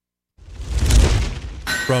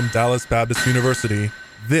from Dallas Baptist University,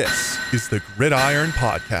 this is the Gridiron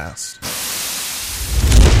Podcast.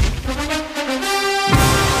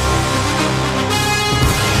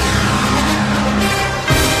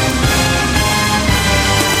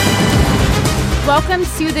 Welcome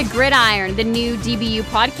to the Gridiron, the new DBU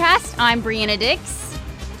podcast. I'm Brianna Dix.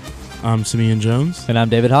 I'm Simeon Jones. And I'm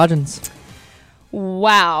David Hodgins.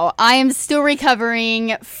 Wow, I am still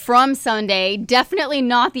recovering from Sunday. Definitely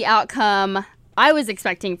not the outcome I was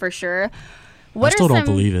expecting for sure. I still don't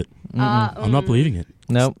believe it. I'm not believing it.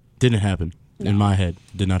 Nope. Didn't happen. In my head.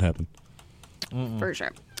 Did not happen. For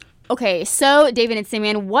sure. Okay, so David and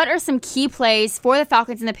Simeon, what are some key plays for the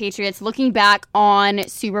Falcons and the Patriots looking back on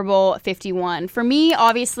Super Bowl 51? For me,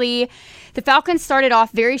 obviously, the Falcons started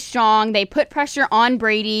off very strong. They put pressure on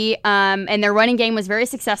Brady, and their running game was very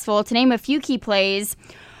successful. To name a few key plays,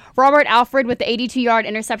 Robert Alford with the 82-yard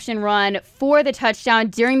interception run for the touchdown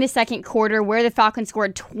during the second quarter where the Falcons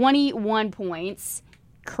scored 21 points.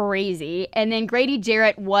 Crazy. And then Grady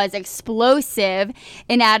Jarrett was explosive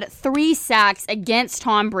and had 3 sacks against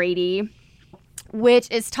Tom Brady,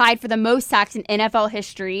 which is tied for the most sacks in NFL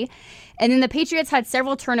history. And then the Patriots had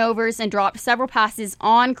several turnovers and dropped several passes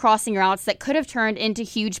on crossing routes that could have turned into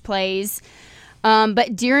huge plays.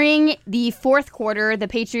 But during the fourth quarter, the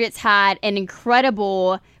Patriots had an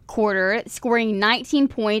incredible quarter, scoring 19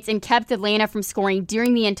 points and kept Atlanta from scoring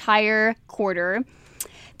during the entire quarter.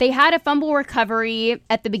 They had a fumble recovery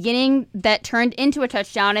at the beginning that turned into a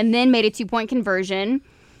touchdown and then made a 2-point conversion.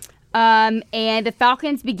 And the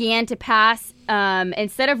Falcons began to pass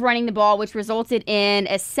instead of running the ball, which resulted in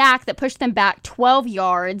a sack that pushed them back 12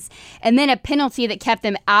 yards and then a penalty that kept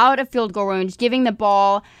them out of field goal range, giving the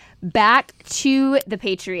ball back to the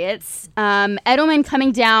Patriots. Edelman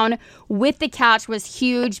coming down with the catch was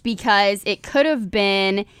huge because it could have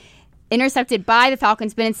been intercepted by the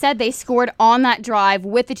Falcons, but instead they scored on that drive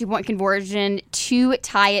with the 2-point conversion to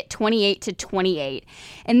tie it 28-28.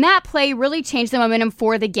 And that play really changed the momentum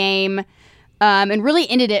for the game and really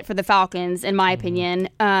ended it for the Falcons, in my opinion.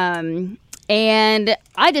 And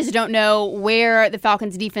I just don't know where the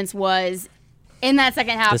Falcons' defense was in that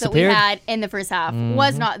second half that we had in the first half.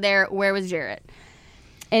 Was not there. Where was Jarrett?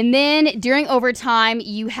 And then during overtime,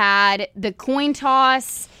 you had the coin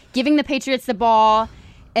toss, giving the Patriots the ball.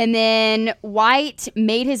 And then White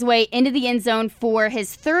made his way into the end zone for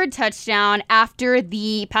his third touchdown after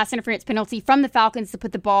the pass interference penalty from the Falcons to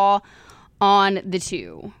put the ball on the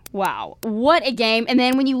 2. Wow. What a game. And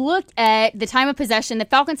then when you look at the time of possession, the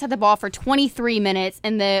Falcons had the ball for 23 minutes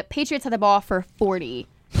and the Patriots had the ball for 40.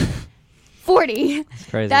 40. That's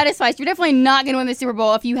crazy. That is spicy. You're definitely not going to win the Super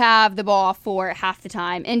Bowl if you have the ball for half the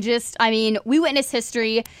time. And just, I mean, we witnessed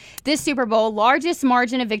history. This Super Bowl, largest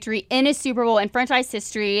margin of victory in a Super Bowl in franchise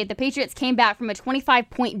history. The Patriots came back from a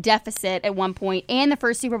 25-point deficit at one point and the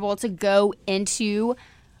first Super Bowl to go into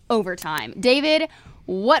overtime. David,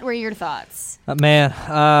 what were your thoughts?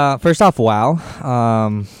 First off, wow.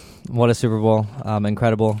 What a Super Bowl.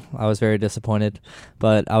 Incredible. I was very disappointed,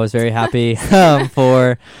 but I was very happy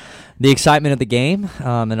for the excitement of the game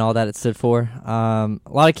and all that it stood for. A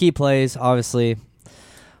lot of key plays, obviously,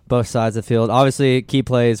 both sides of the field. Obviously, key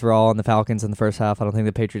plays were all on the Falcons in the first half. I don't think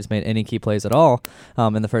the Patriots made any key plays at all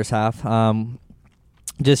in the first half.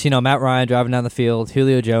 Matt Ryan driving down the field,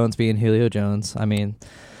 Julio Jones being Julio Jones. I mean,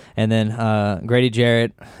 and then Grady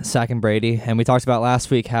Jarrett sacking Brady. And we talked about last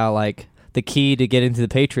week how, like, the key to getting to the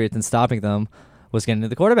Patriots and stopping them was getting to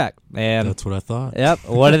the quarterback. And that's what I thought. Yep.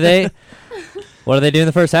 What did they do in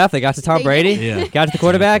the first half? They got to Tom Brady, got to the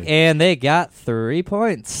quarterback, and they got 3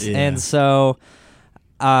 points. Yeah. And so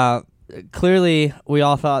clearly we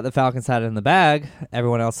all thought the Falcons had it in the bag.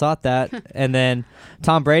 Everyone else thought that. And then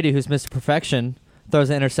Tom Brady, who's Mr. Perfection, throws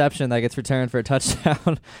an interception that gets returned for a touchdown.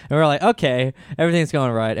 And we're like, okay, everything's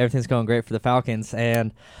going right. Everything's going great for the Falcons.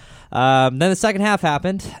 And then the second half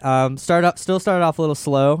happened. Still started off a little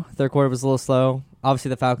slow. Third quarter was a little slow. Obviously,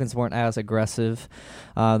 the Falcons weren't as aggressive.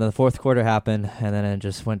 Then the fourth quarter happened, and then it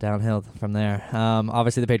just went downhill from there.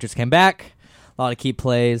 Obviously, the Patriots came back. A lot of key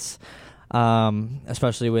plays,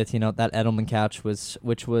 especially with that Edelman catch,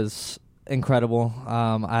 which was incredible.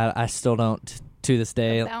 I still don't, to this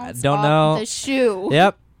day, don't know the shoe.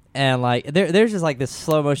 Yep. And like there's just like this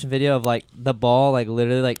slow motion video of like the ball like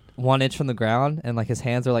literally like 1 inch from the ground, and like his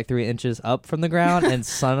hands are like 3 inches up from the ground, and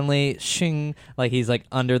suddenly shing, like he's like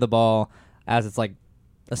under the ball as it's like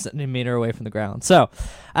a centimeter away from the ground. So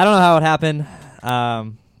I don't know how it happened.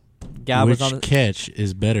 Which catch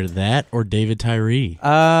is better, that or David Tyree? What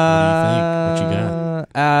do you think? What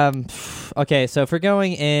you got? Okay, so if we're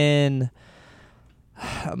going in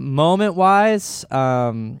moment wise,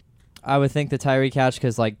 I would think the Tyree catch,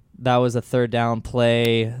 because like that was a third down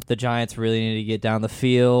play. The Giants really needed to get down the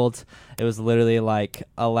field. It was literally like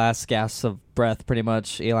a last gasp of breath, pretty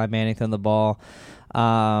much. Eli Manning throwing the ball.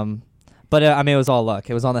 But, I mean, it was all luck.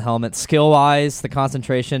 It was on the helmet. Skill-wise, the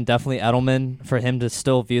concentration, definitely Edelman, for him to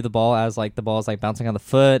still view the ball as, like, the ball's, like, bouncing on the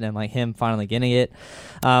foot and, like, him finally getting it.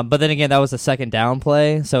 But then again, that was a second down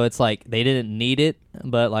play, so it's like they didn't need it,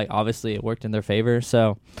 but, like, obviously it worked in their favor.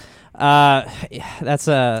 So, that's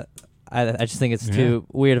I just think it's too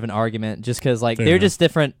weird of an argument just because, like, they're just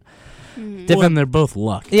different. Well, and they're both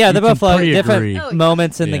luck. Yeah, they're both luck. Different agree.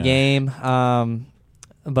 moments in the game.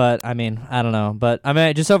 But, I mean, I don't know. But, I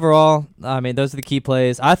mean, just overall, I mean, those are the key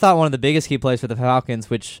plays. I thought one of the biggest key plays for the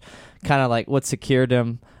Falcons, which kind of like what secured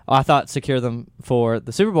them, secured them for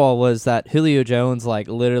the Super Bowl, was that Julio Jones, like,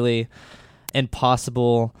 literally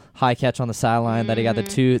impossible high catch on the sideline that he got the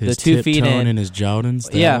two feet in his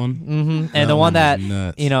Jordans. One. And that the one that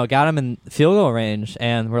nuts. got him in field goal range,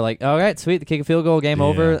 and we're like, all right, sweet, the kick a field goal, game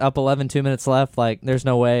over, up 11, 2 minutes left, like there's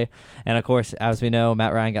no way. And of course, as we know,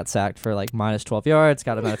 Matt Ryan got sacked for like minus 12 yards,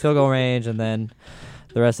 got him out of field goal range, and then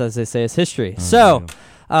the rest, as they say, is history. So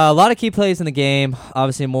a lot of key plays in the game.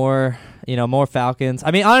 Obviously more Falcons.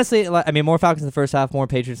 I mean, honestly, more Falcons in the first half, more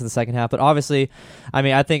Patriots in the second half. But obviously, I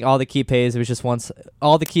mean, I think all the key plays were just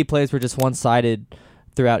one-sided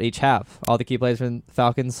throughout each half. All the key plays were in the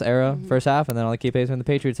Falcons era, first half, and then all the key plays were in the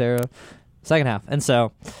Patriots era, second half. And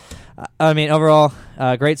so, I mean, overall,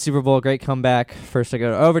 great Super Bowl, great comeback. First to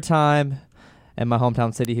go to overtime in my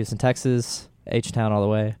hometown city, Houston, Texas, H-Town all the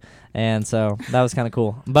way. And so that was kind of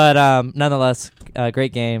cool. But nonetheless,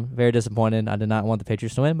 great game. Very disappointed. I did not want the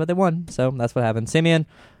Patriots to win, but they won. So that's what happened. Simeon,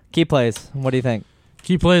 key plays. What do you think?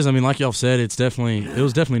 Key plays, I mean, like y'all said, it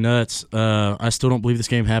was definitely nuts. I still don't believe this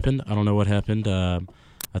game happened. I don't know what happened.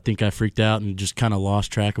 I think I freaked out and just kind of lost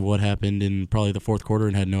track of what happened in probably the fourth quarter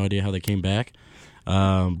and had no idea how they came back.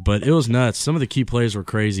 But it was nuts. Some of the key plays were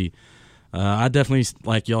crazy. I definitely,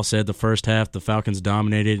 like y'all said, the first half, the Falcons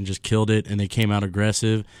dominated and just killed it, and they came out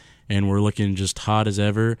aggressive and were looking just hot as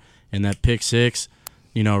ever. And that pick six,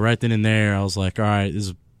 right then and there, I was like, all right, this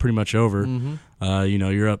is pretty much over.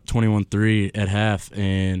 You're up 21-3 at half,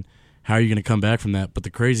 and how are you going to come back from that? But the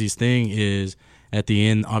craziest thing is at the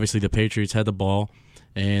end, obviously the Patriots had the ball,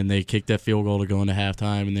 and they kicked that field goal to go into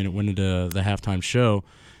halftime, and then it went into the halftime show.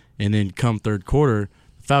 And then come third quarter,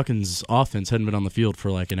 the Falcons' offense hadn't been on the field for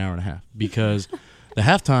like an hour and a half because the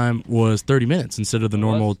halftime was 30 minutes instead of the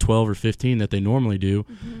normal 12 or 15 that they normally do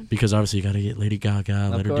because obviously you got to get Lady Gaga,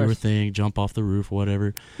 let her do her thing, jump off the roof,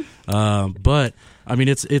 whatever. But, I mean,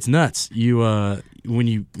 it's nuts. When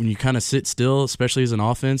you kind of sit still, especially as an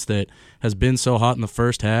offense that has been so hot in the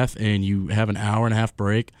first half and you have an hour and a half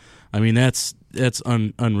break, I mean, that's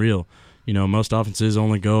unreal. Most offenses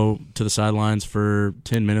only go to the sidelines for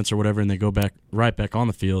 10 minutes or whatever, and they go right back on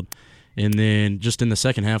the field. And then just in the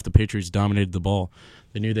second half, the Patriots dominated the ball.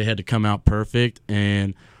 They knew they had to come out perfect,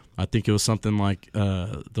 and I think it was something like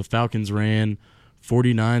the Falcons ran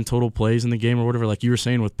 49 total plays in the game or whatever, like you were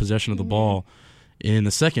saying, with possession of the ball. In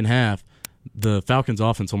the second half, the Falcons'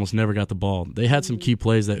 offense almost never got the ball. They had some key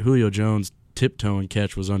plays. That Julio Jones tiptoe and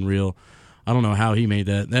catch was unreal. I don't know how he made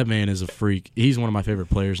that. That man is a freak. He's one of my favorite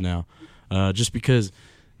players now. Just because,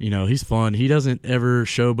 he's fun. He doesn't ever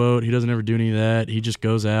showboat. He doesn't ever do any of that. He just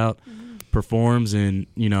goes out, performs, and,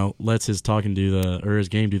 lets his game do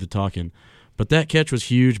the talking. But that catch was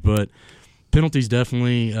huge, but penalties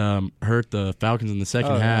definitely hurt the Falcons in the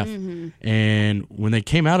second half. And when they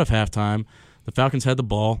came out of halftime, the Falcons had the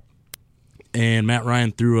ball, and Matt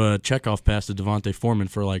Ryan threw a checkoff pass to Devontae Foreman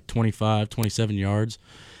for like 25, 27 yards.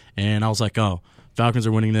 And I was like, oh, Falcons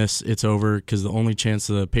are winning this. It's over, because the only chance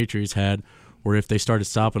the Patriots had were if they started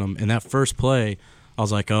stopping them. And that first play, I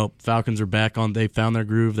was like, oh, Falcons are back on. They found their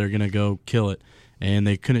groove. They're going to go kill it. And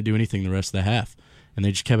they couldn't do anything the rest of the half. And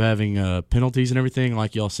they just kept having penalties and everything.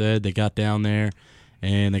 Like y'all said, they got down there,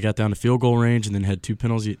 and they got down to field goal range and then had two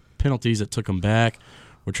penalties that took them back,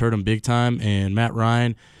 which hurt them big time. And Matt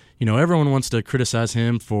Ryan, everyone wants to criticize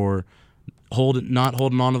him for not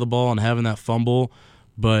holding on to the ball and having that fumble.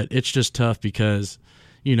 But it's just tough because,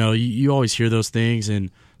 you always hear those things,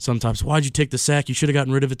 and sometimes, why'd you take the sack? You should have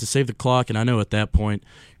gotten rid of it to save the clock. And I know at that point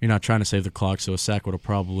you're not trying to save the clock, so a sack would have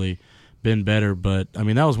probably been better. But, I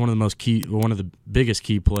mean, that was one of the biggest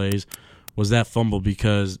key plays was that fumble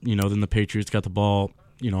because, then the Patriots got the ball,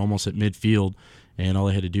 almost at midfield, and all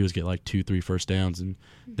they had to do was get like 2-3 first downs, and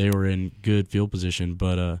they were in good field position.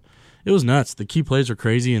 But it was nuts. The key plays were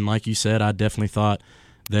crazy, and like you said, I definitely thought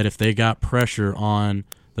that if they got pressure on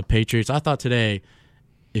the Patriots, I thought today,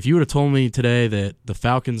 if you would have told me today that the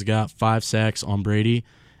Falcons got 5 sacks on Brady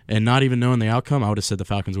and not even knowing the outcome, I would have said the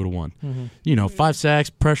Falcons would have won. Mm-hmm. 5 sacks,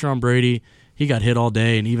 pressure on Brady. He got hit all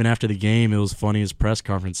day, and even after the game, it was funny. His press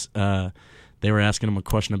conference, they were asking him a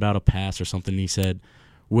question about a pass or something, and he said,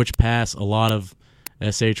 which pass? A lot of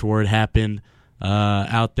SH word happened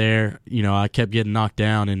out there. I kept getting knocked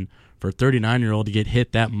down, and for a 39-year-old to get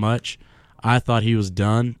hit that much, I thought he was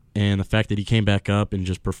done, and the fact that he came back up and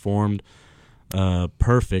just performed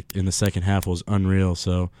perfect in the second half was unreal.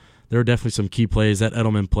 So there were definitely some key plays. That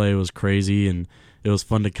Edelman play was crazy, and it was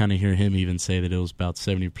fun to kind of hear him even say that it was about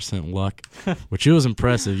 70% luck, which it was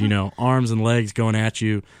impressive. Arms and legs going at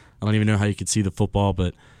you. I don't even know how you could see the football,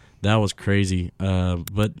 but that was crazy.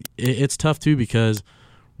 But it's tough, too, because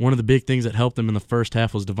one of the big things that helped them in the first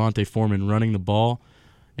half was Devontae Foreman running the ball,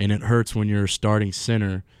 and it hurts when your starting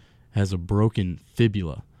center has a broken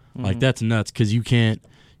fibula. Mm-hmm. Like, that's nuts because you can't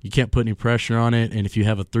put any pressure on it, and if you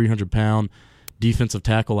have a 300-pound defensive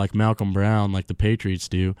tackle like Malcolm Brown, like the Patriots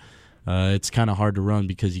do, it's kind of hard to run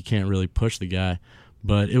because you can't really push the guy.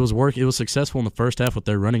 But it was successful in the first half with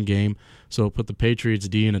their running game, so it put the Patriots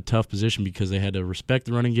D in a tough position because they had to respect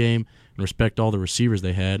the running game and respect all the receivers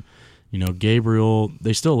they had. Gabriel,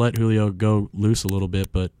 they still let Julio go loose a little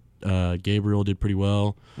bit, but Gabriel did pretty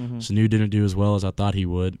well. Mm-hmm. Sanu didn't do as well as I thought he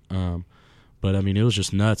would. But, it was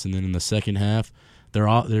just nuts. And then in the second half,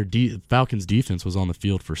 Falcons' defense was on the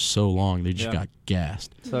field for so long. They just got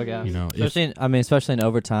gassed. So gassed. Especially in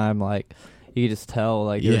overtime, like, you could just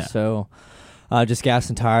tell, you're so just gassed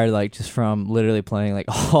and tired, just from literally playing,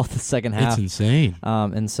 all the second half. It's insane.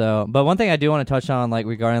 But one thing I do want to touch on,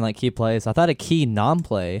 regarding, key plays, I thought a key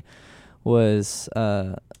non-play was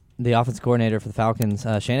the offense coordinator for the Falcons,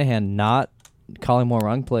 Shanahan, not calling more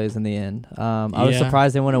run plays in the end. I was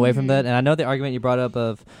surprised they went away from that. And I know the argument you brought up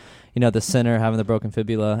of, the center having the broken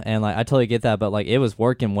fibula, and I totally get that, but it was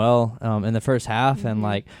working well in the first half, and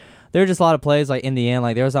there were just a lot of plays in the end.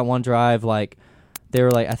 There was that one drive they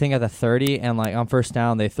were I think at the 30, and on first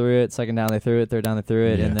down they threw it, second down they threw it, third down they threw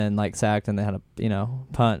it, and then sacked, and they had a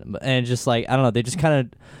punt, and just I don't know, they just kind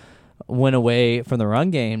of went away from the run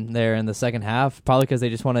game there in the second half, probably because they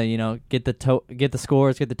just want to get the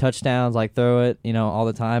scores, get the touchdowns, throw it all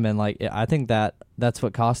the time, and I think that's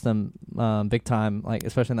what cost them big time,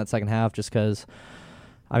 especially in that second half, just because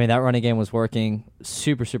that running game was working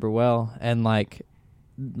super, super well, and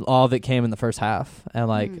all of it came in the first half,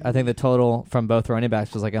 and I think the total from both running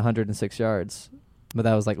backs was 106 yards, but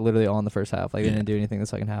that was literally all in the first half. They didn't do anything in the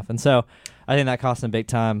second half, and so I think that cost them big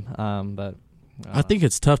time. But I think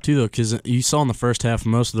it's tough too, though, because you saw in the first half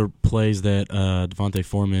most of the plays that Devontae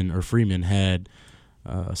Freeman had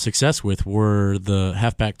success with were the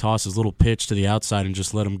halfback tosses, little pitch to the outside, and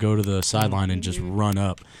just let him go to the sideline and just run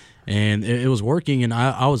up, and it was working. And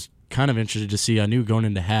I was kind of interested to see. I knew going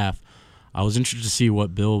into half, I was interested to see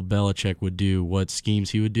what Bill Belichick would do, what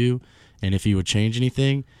schemes he would do, and if he would change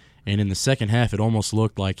anything. And in the second half, it almost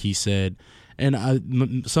looked like he said,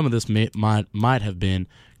 and some of this might have been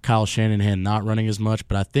Kyle Shanahan not running as much,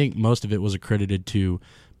 but I think most of it was accredited to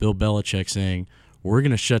Bill Belichick saying, we're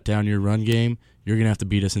going to shut down your run game. You're going to have to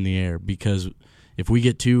beat us in the air, because if we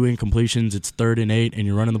get 2 incompletions, it's 3rd and 8, and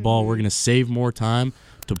you're running the ball, we're going to save more time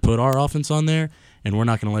to put our offense on there, and we're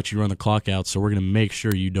not going to let you run the clock out, so we're going to make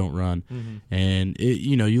sure you don't run. Mm-hmm. And,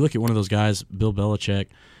 you look at one of those guys, Bill Belichick,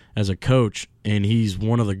 as a coach, and he's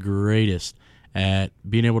one of the greatest at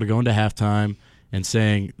being able to go into halftime and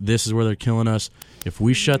saying, this is where they're killing us. If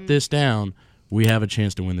we shut this down, we have a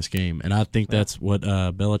chance to win this game. And I think that's what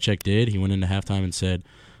Belichick did. He went into halftime and said,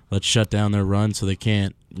 let's shut down their run so they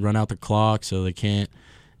can't run out the clock, so they can't,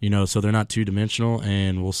 so they're not two-dimensional,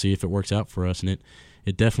 and we'll see if it works out for us. And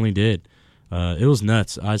it definitely did. It was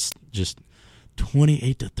nuts. I just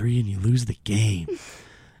 28-3, and you lose the game.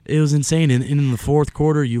 It was insane. And in the fourth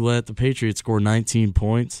quarter, you let the Patriots score 19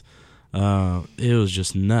 points. It was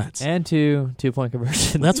just nuts. And two-point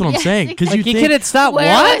conversion. That's what I'm saying. Because you couldn't stop.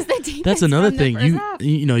 What? That's another thing.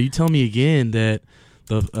 You tell me again that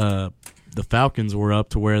the Falcons were up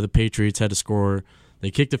to where the Patriots had to score. They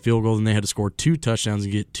kicked a field goal, and they had to score 2 touchdowns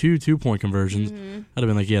and get 2 2-point conversions. I'd have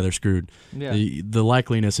been like, yeah, they're screwed. Yeah. The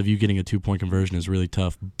likeliness of you getting a 2-point conversion is really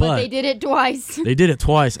tough. But they did it twice. They did it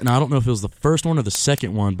twice, and I don't know if it was the first one or the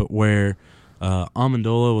second one, but where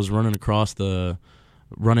Amendola was running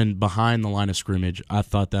behind the line of scrimmage. I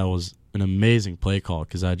thought that was an amazing play call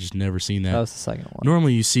because I just never seen that. That was the second one.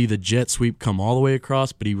 Normally you see the jet sweep come all the way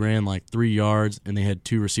across, but he ran 3 yards, and they had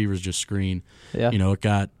 2 receivers just screen. Yeah.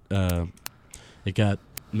 It got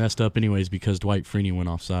messed up anyways because Dwight Freeney went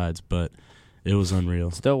off sides, but it was unreal.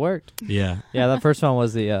 Still worked. Yeah. Yeah, that first one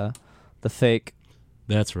was the fake.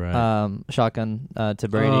 That's right. Shotgun to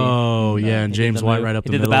Brady. Oh, yeah, and He did James the White move. right up He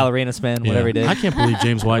the did middle. the ballerina spin, whatever he did. I can't believe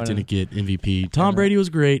James White didn't get MVP. Tom Brady was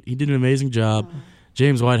great. He did an amazing job.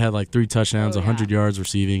 James White had like 3 touchdowns, 100 yards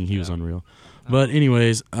receiving. He was unreal. But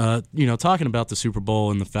anyways, talking about the Super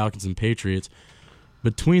Bowl and the Falcons and Patriots,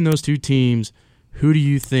 between those two teams, who do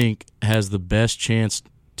you think has the best chance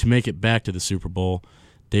to make it back to the Super Bowl?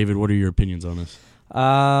 David, what are your opinions on this?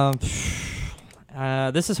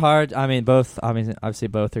 This is hard. I mean, obviously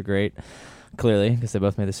both are great, clearly, because they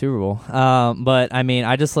both made the Super Bowl. But, I mean,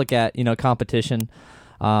 I just look at, competition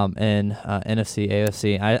in NFC,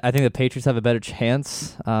 AFC. I think the Patriots have a better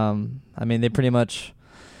chance. I mean, they pretty much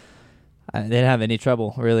they didn't have any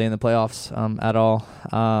trouble, really, in the playoffs at all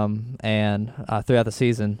and throughout the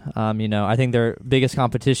season. I think their biggest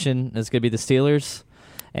competition is going to be the Steelers.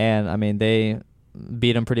 And, I mean, they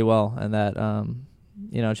beat them pretty well in that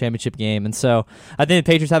championship game. And so I think the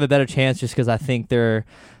Patriots have a better chance just because I think they're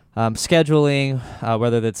scheduling,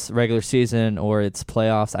 whether it's regular season or it's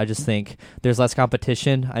playoffs, I just think there's less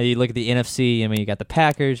competition. You look at the NFC, I mean, you got the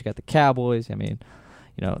Packers, you got the Cowboys, I mean,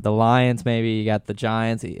 the Lions maybe, you got the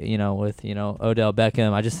Giants, with, Odell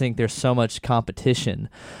Beckham. I just think there's so much competition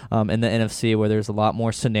in the NFC where there's a lot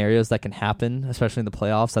more scenarios that can happen, especially in the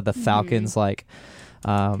playoffs, that the Falcons,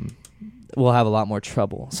 will have a lot more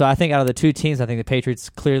trouble. So I think out of the two teams, I think the Patriots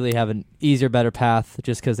clearly have an easier, better path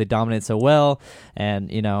just because they dominate so well, and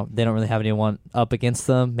they don't really have anyone up against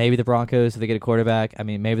them. Maybe the Broncos if they get a quarterback. I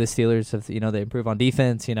mean, maybe the Steelers if they improve on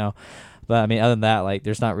defense. But I mean, other than that,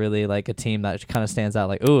 there's not really a team that kind of stands out.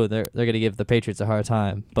 They're going to give the Patriots a hard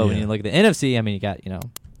time. But when you look at the NFC, I mean, you got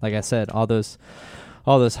like I said, all those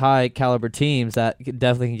high caliber teams that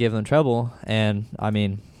definitely can give them trouble. And I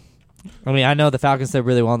mean, I know the Falcons did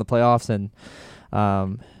really well in the playoffs, and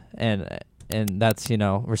that's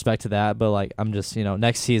respect to that. But I'm just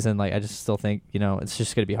next season, I just still think it's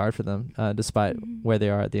just going to be hard for them, despite where they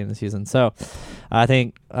are at the end of the season. So I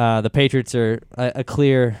think the Patriots are a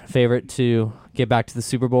clear favorite to get back to the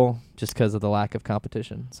Super Bowl just because of the lack of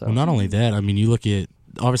competition. So not only that, I mean, you look at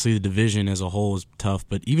obviously the division as a whole is tough,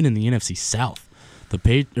 but even in the NFC South, the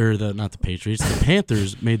Panthers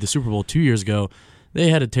made the Super Bowl 2 years ago. They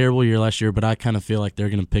had a terrible year last year, but I kind of feel like they're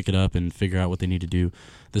going to pick it up and figure out what they need to do.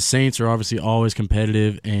 The Saints are obviously always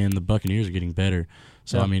competitive, and the Buccaneers are getting better.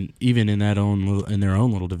 So, I mean, even in their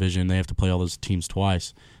own little division, they have to play all those teams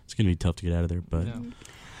twice. It's going to be tough to get out of there. But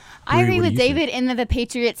I agree with David in that the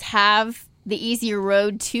Patriots have the easier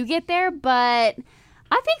road to get there, but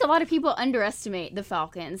I think a lot of people underestimate the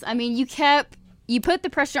Falcons. I mean, you put the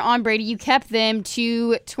pressure on Brady. You kept them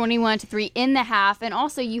to 21-3 in the half. And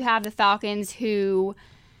also you have the Falcons who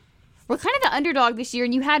were kind of the underdog this year.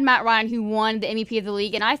 And you had Matt Ryan who won the MVP of the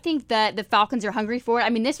league. And I think that the Falcons are hungry for it. I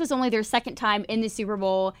mean, this was only their second time in the Super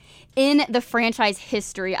Bowl in the franchise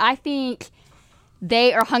history. I think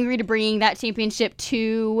they are hungry to bring that championship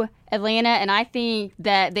to Atlanta. And I think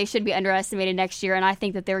that they should be underestimated next year. And I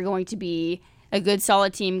think that they're going to be a good,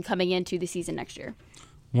 solid team coming into the season next year.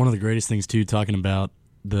 One of the greatest things, too, talking about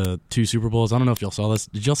the 2 Super Bowls, I don't know if y'all saw this.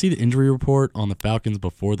 Did y'all see the injury report on the Falcons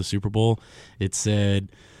before the Super Bowl? It said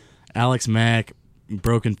Alex Mack,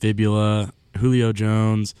 broken fibula, Julio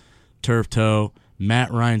Jones, turf toe,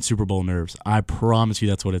 Matt Ryan, Super Bowl nerves. I promise you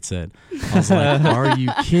that's what it said. I was like, are you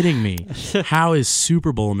kidding me? How is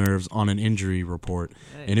Super Bowl nerves on an injury report?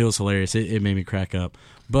 And it was hilarious. It made me crack up.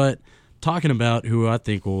 But talking about who I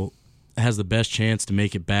think has the best chance to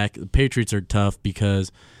make it back. The Patriots are tough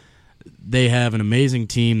because they have an amazing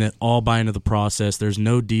team that all buy into the process. There's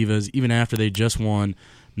no divas. Even after they just won,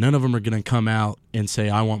 none of them are going to come out and say,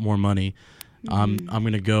 I want more money. I'm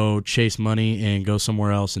going to go chase money and go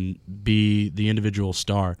somewhere else and be the individual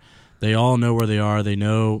star. They all know where they are. They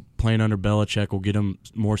know playing under Belichick will get them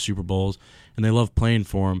more Super Bowls, and they love playing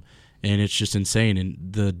for him, and it's just insane. And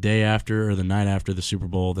the day after or the night after the Super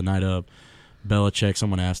Bowl, the night of, Belichick,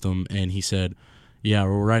 someone asked him, and he said, yeah,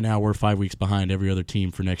 right now we're 5 weeks behind every other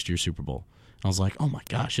team for next year's Super Bowl. I was like, oh, my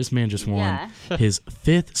gosh, this man just won his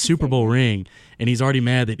 5th Super Bowl ring, and he's already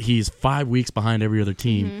mad that he's 5 weeks behind every other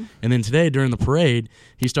team. Mm-hmm. And then today during the parade,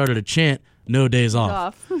 he started a chant, no days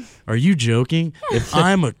off. Are you joking? If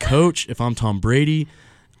I'm a coach, if I'm Tom Brady,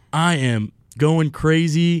 I am going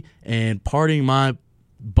crazy and partying my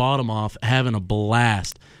bottom off, having a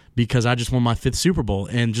blast, because I just won my 5th Super Bowl.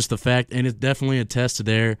 And just the fact, and it definitely attests to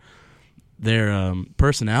their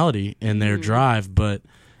personality and their drive, but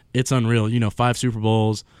it's unreal. 5 Super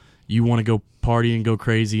Bowls, you want to go party and go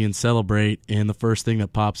crazy and celebrate, and the first thing that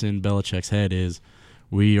pops in Belichick's head is,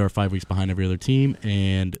 we are 5 weeks behind every other team,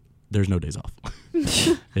 and there's no days off.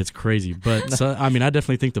 It's crazy. But, so, I mean, I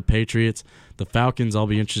definitely think the Patriots, the Falcons, I'll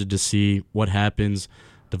be interested to see what happens.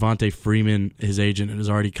 Devontae Freeman, his agent, has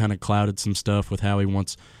already kind of clouded some stuff with how he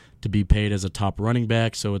wants to be paid as a top running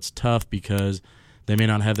back. So it's tough because they may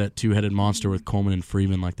not have that two-headed monster with Coleman and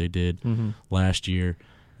Freeman like they did last year.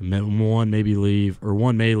 One may leave,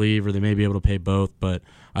 or they may be able to pay both. But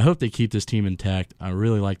I hope they keep this team intact. I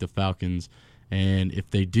really like the Falcons. And if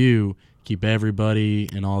they do keep everybody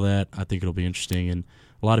and all that, I think it'll be interesting. And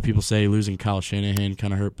a lot of people say losing Kyle Shanahan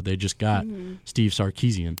kind of hurt, but they just got Steve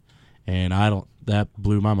Sarkisian. And that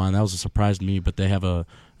blew my mind. That was a surprise to me. But they have an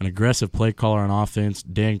aggressive play caller on offense.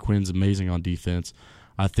 Dan Quinn's amazing on defense.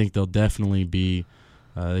 I think they'll definitely be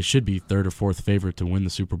they should be third or fourth favorite to win the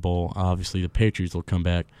Super Bowl. Obviously, the Patriots will come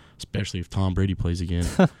back, especially if Tom Brady plays again.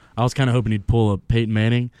 I was kind of hoping he'd pull a Peyton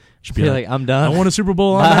Manning. Just be like, I'm done. I won a Super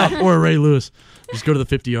Bowl, I'm out. Or a Ray Lewis. Just go to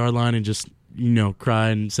the 50-yard line and just, cry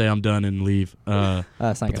and say I'm done and leave. But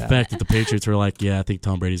the fact that the Patriots were like, yeah, I think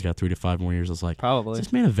Tom Brady's got 3 to 5 more years, I was like, probably. Is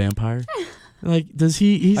this man a vampire? Like, does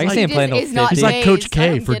he? He's I like, see him playing he's like Coach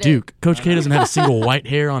K for Duke. Coach K doesn't have a single white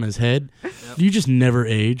hair on his head. You just never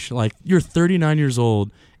age. Like, you're 39 years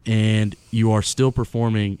old, and you are still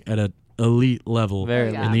performing at an elite level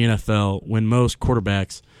in the NFL when most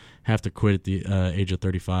quarterbacks have to quit at the age of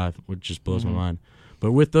 35, which just blows my mind.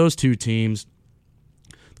 But with those two teams,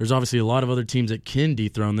 there's obviously a lot of other teams that can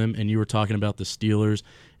dethrone them, and you were talking about the Steelers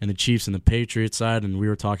and the Chiefs and the Patriots side, and we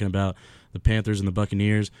were talking about the Panthers and the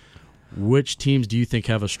Buccaneers. Which teams do you think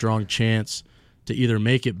have a strong chance to either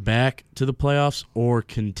make it back to the playoffs or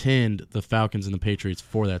contend the Falcons and the Patriots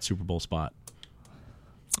for that Super Bowl spot?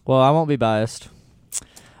 Well, I won't be biased.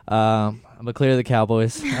 I'm going to clear the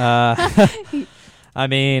Cowboys. I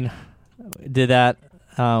mean, did that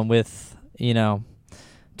with, 2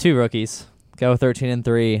 rookies. Go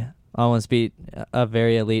 13-3. Almost beat a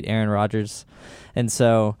very elite Aaron Rodgers. And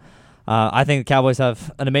so I think the Cowboys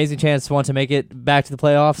have an amazing chance, one, to make it back to the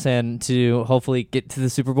playoffs and to hopefully get to the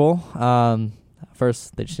Super Bowl.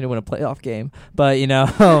 First, they just need to win a playoff game. But,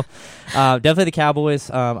 definitely the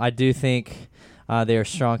Cowboys. I do think they are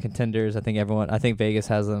strong contenders. I think Vegas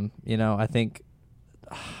has them. I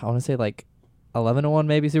want to say like 11-1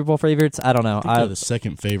 maybe Super Bowl favorites. I don't know. They're the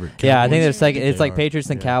second favorite. Cowboys. Yeah, I think they're second. It's like Patriots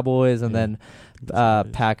and Cowboys, and then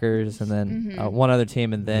Packers, and then one other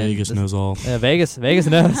team, and then Vegas knows all. Yeah, Vegas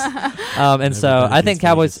knows. And so I think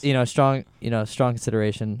Cowboys, strong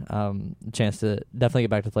consideration, chance to definitely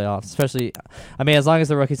get back to the playoffs. Especially, as long as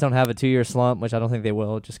the rookies don't have a 2-year slump, which I don't think they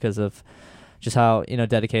will, just because of just how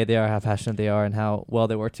dedicated they are, how passionate they are, and how well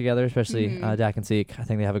they work together. Especially Dak and Zeke, I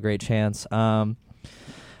think they have a great chance.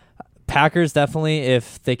 Packers definitely,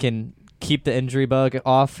 if they can keep the injury bug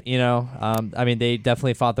off, they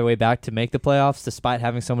definitely fought their way back to make the playoffs despite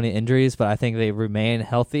having so many injuries, but I think they remain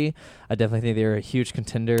healthy. I definitely think they're a huge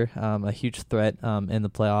contender, a huge threat in the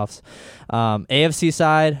playoffs. AFC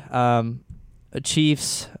side,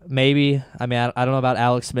 Chiefs, maybe. I don't know about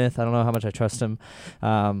Alex Smith. I don't know how much I trust him.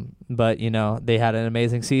 But, they had an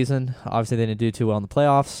amazing season. Obviously, they didn't do too well in the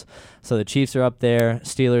playoffs. So the Chiefs are up there.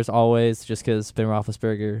 Steelers always, just because Ben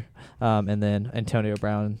Roethlisberger. And then Antonio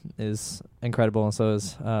Brown is incredible, and so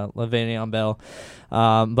is Le'Veon Bell.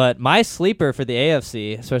 But my sleeper for the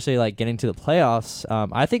AFC, especially like getting to the playoffs,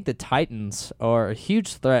 I think the Titans are a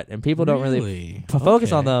huge threat, and people don't really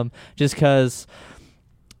focus on them just because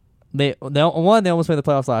they almost made the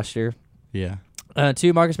playoffs last year. Yeah.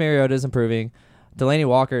 2, Marcus Mariota is improving. Delaney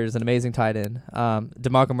Walker is an amazing tight end.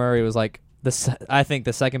 DeMarco Murray was like I think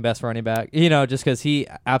the second best running back, just because he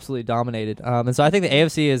absolutely dominated. And so I think the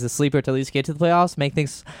AFC is a sleeper to at least get to the playoffs, make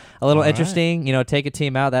things a little interesting. Take a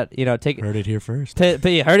team out that heard it here first. Heard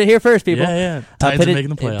it here first, people. Yeah. Titans are making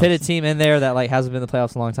the playoffs. Put a team in there that hasn't been in the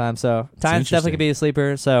playoffs in a long time. So Titans definitely could be a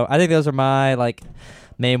sleeper. So I think those are my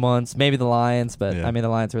main ones. Maybe the Lions, but the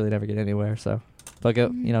Lions really never get anywhere. So. But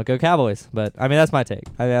go Cowboys. But that's my take.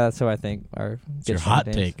 that's who I think are. It's your hot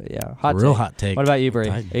take. Yeah, hot take. What about you, Bree?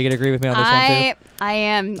 Are you gonna agree with me on this one too? I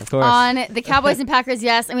am. Of course. On the Cowboys and Packers.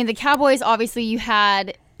 Yes, the Cowboys. Obviously, you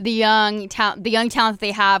had the young talent that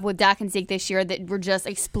they have with Dak and Zeke this year that were just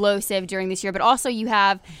explosive during this year. But also, you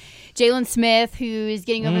have Jalen Smith, who's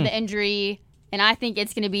getting over the injury. And I think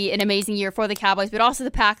it's going to be an amazing year for the Cowboys, but also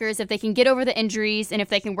the Packers. If they can get over the injuries and if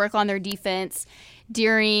they can work on their defense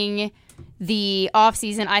during the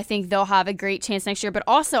offseason, I think they'll have a great chance next year. But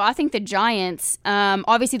also, I think the Giants,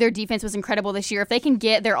 obviously their defense was incredible this year. If they can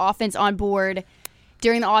get their offense on board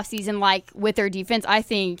during the offseason, with their defense, I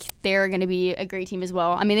think they're going to be a great team as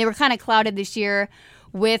well. They were kind of clouded this year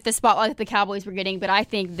with the spotlight that the Cowboys were getting, but I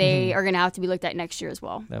think they are going to have to be looked at next year as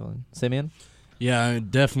well. Definitely. Simeon? Yeah,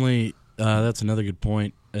 definitely. That's another good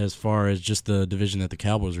point. as far as just the division that the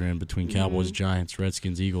Cowboys are in between Cowboys, Giants,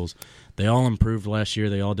 Redskins, Eagles. They all improved last year.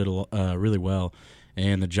 They all did really well.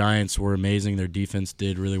 And the Giants were amazing. Their defense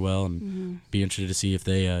did really well, and be interested to see if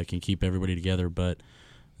they can keep everybody together. But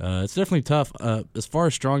it's definitely tough. As far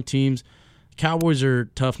as strong teams, Cowboys are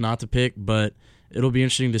tough not to pick, but it'll be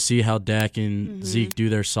interesting to see how Dak and Zeke do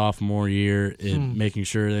their sophomore year, in making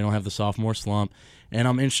sure they don't have the sophomore slump. And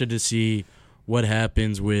I'm interested to see what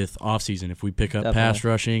happens with offseason. If we pick up pass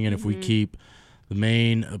rushing and if we keep the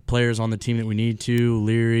main players on the team that we need to,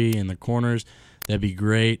 Leary and the corners, that'd be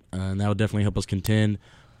great, and that would definitely help us contend.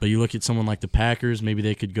 But you look at someone like the Packers, maybe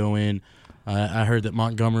they could go in. I heard that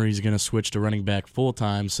Montgomery's going to switch to running back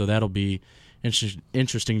full-time, so that'll be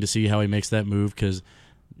interesting to see how he makes that move because,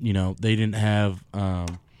 they didn't have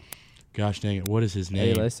gosh dang it, what is his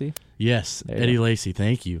name? Eddie Lacy? Yes, Eddie Lacy,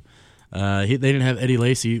 thank you. They didn't have Eddie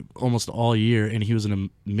Lacy almost all year, and he was an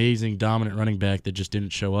amazing, dominant running back that just didn't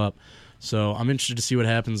show up. So I'm interested to see what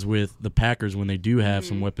happens with the Packers when they do have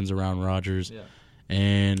some weapons around Rodgers. Yeah.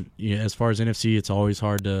 And as far as NFC, it's always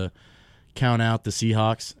hard to count out the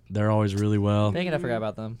Seahawks. They're always really well. Dang it, I forgot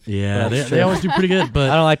about them. Yeah, they always do pretty good.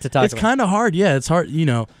 But I don't like to talk. It's kind of hard. Yeah, it's hard.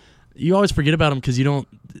 You always forget about them because you don't.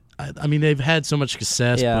 I mean, they've had so much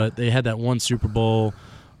success, but they had that one Super Bowl.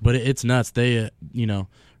 But it's nuts. They, or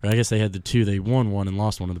I guess they had the two. They won one and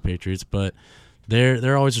lost one of the Patriots, but.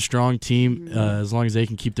 They're always a strong team as long as they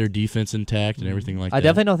can keep their defense intact and everything like that. I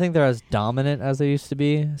definitely don't think they're as dominant as they used to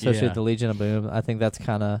be, especially with the Legion of Boom. I think that's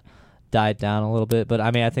kind of died down a little bit. But,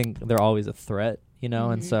 I mean, I think they're always a threat,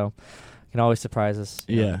 and so can always surprise us.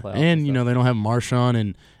 Yeah, and, they don't have Marshawn,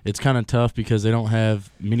 and it's kind of tough because they don't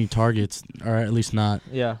have many targets, or at least not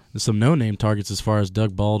some no-name targets as far as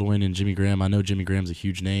Doug Baldwin and Jimmy Graham. I know Jimmy Graham's a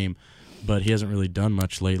huge name, but he hasn't really done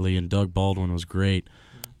much lately, and Doug Baldwin was great.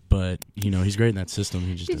 But, he's great in that system.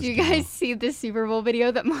 He just Did you guys see the Super Bowl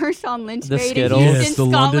video that Marshawn Lynch the made? Skittles. Yes, the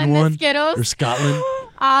London one. The Skittles. Or Scotland.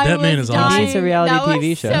 That man is awesome. He needs a reality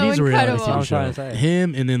TV show. So He's a reality incredible. TV show.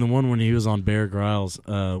 Him and then the one when he was on Bear Grylls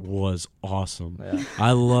was awesome. Yeah.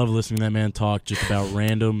 I love listening to that man talk just about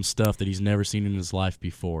random stuff that he's never seen in his life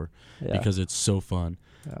before because it's so fun.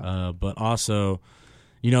 Yeah. But also,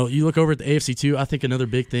 you look over at the AFC too, I think another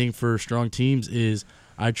big thing for strong teams is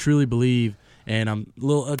I truly believe, and I'm a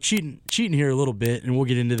little cheating here a little bit, and we'll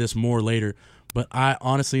get into this more later, but I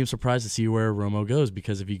honestly am surprised to see where Romo goes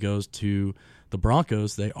because if he goes to the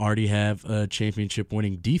Broncos, they already have a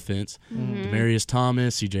championship-winning defense. Demaryius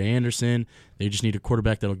Thomas, C.J. Anderson, they just need a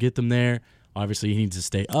quarterback that'll get them there. Obviously, he needs to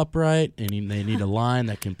stay upright, and they need a line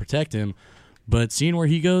that can protect him. But seeing where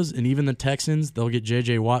he goes, and even the Texans, they'll get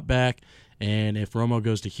J.J. Watt back, and if Romo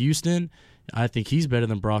goes to Houston, I think he's better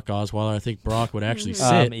than Brock Osweiler. I think Brock would actually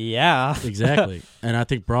sit. Yeah. Exactly. And I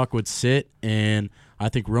think Brock would sit, and I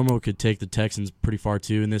think Romo could take the Texans pretty far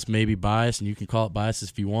too. And this may be biased, and you can call it bias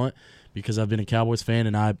if you want, because I've been a Cowboys fan,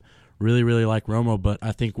 and I really, really like Romo. But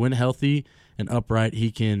I think when healthy and upright,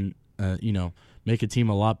 he can, make a team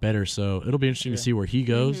a lot better. So it'll be interesting to see where he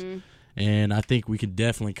goes. And I think we could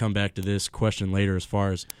definitely come back to this question later as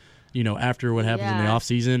far as, after what happens in the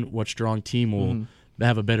offseason, what strong team will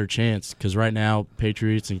have a better chance, because right now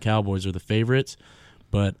Patriots and Cowboys are the favorites,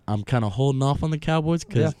 but I'm kind of holding off on the Cowboys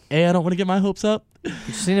because I don't want to get my hopes up. You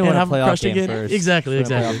just need to win a playoff game first. Exactly.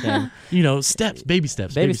 Steps, baby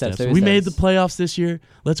steps. We made the playoffs this year.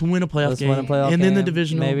 Let's win a playoff game, and then the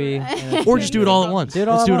divisional, maybe, or just do it all at once.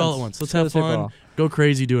 Let's do it all at once. Let's have fun, go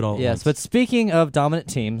crazy, do it all at once. Yes, but speaking of dominant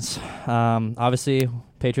teams, obviously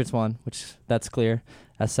Patriots won, which that's clear.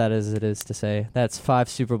 As sad as it is to say, that's 5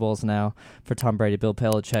 Super Bowls now for Tom Brady, Bill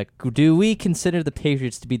Belichick. Do we consider the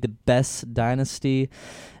Patriots to be the best dynasty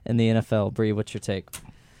in the NFL? Bree, what's your take?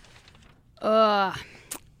 I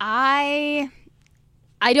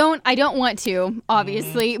don't want to,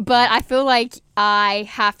 obviously, but I feel like I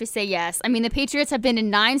have to say yes. I mean, the Patriots have been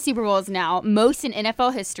in 9 Super Bowls now, most in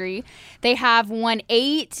NFL history. They have won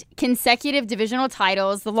 8 consecutive divisional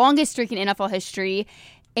titles, the longest streak in NFL history.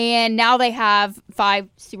 And now they have 5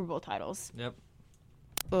 Super Bowl titles. Yep.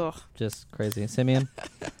 Ugh. Just crazy. Simeon?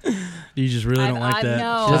 You just really don't like that?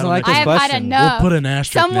 No. She doesn't like this question. I've had enough. We'll put an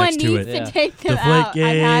asterisk Someone next to it. needs to take them out. Deflategate.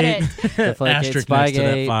 I've had it. Deflategate, Asterisk next to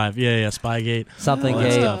that Spygate. 5. Yeah, Spygate. Something All that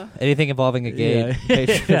gate. stuff. Anything involving a gate.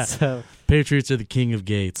 Patriots. So. Patriots are the king of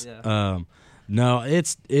gates. Yeah. No,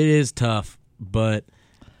 it is tough, but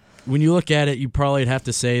when you look at it, you probably have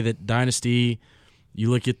to say that Dynasty, you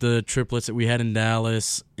look at the triplets that we had in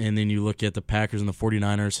Dallas, and then you look at the Packers and the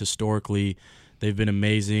 49ers historically, they've been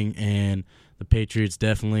amazing, and the Patriots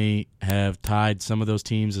definitely have tied some of those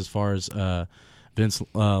teams as far as Vince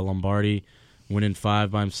Lombardi winning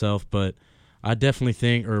 5 by himself, but I definitely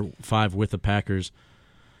think, or 5 with the Packers,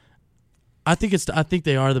 I think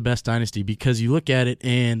they are the best dynasty because you look at it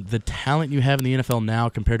and the talent you have in the NFL now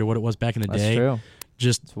compared to what it was back in the day. That's true.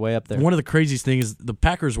 Just It's way up there. One of the craziest things is the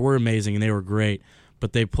Packers were amazing and they were great,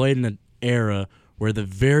 but they played in an era where the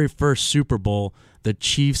very first Super Bowl, the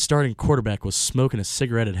Chiefs starting quarterback was smoking a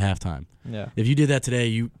cigarette at halftime. Yeah. If you did that today,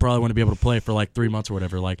 you probably wouldn't be able to play for like 3 months or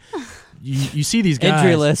whatever. Like, you see these guys.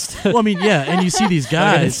 Injury list. Well, I mean, yeah, and you see these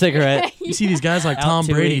guys. Cigarette. You see these guys like Out Tom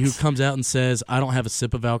 2 Brady weeks. who comes out and says, I don't have a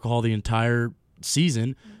sip of alcohol the entire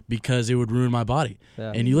season because it would ruin my body.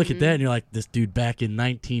 Yeah. And you look at that and you're like, this dude back in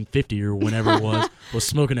 1950 or whenever it was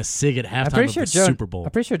smoking a cig at halftime of the Super Bowl.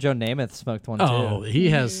 I'm pretty sure Joe Namath smoked one too. Oh, he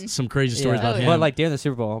has some crazy stories about him. But like during the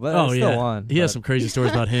Super Bowl, but still won. He has some crazy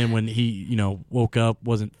stories about him when he, woke up,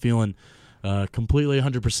 wasn't feeling completely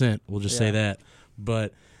 100%. We'll just say that.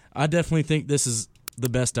 But I definitely think this is the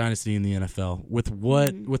best dynasty in the NFL with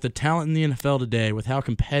with the talent in the NFL today, with how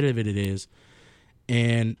competitive it is,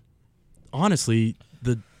 and honestly,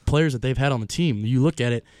 the players that they've had on the team. You look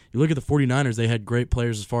at it, you look at the 49ers, they had great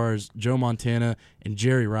players as far as Joe Montana and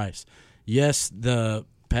Jerry Rice. Yes, the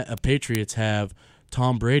Patriots have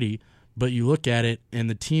Tom Brady, but you look at it and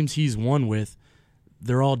the teams he's won with,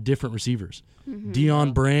 they're all different receivers.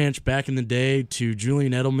 Deion Branch back in the day to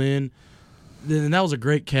Julian Edelman, and that was a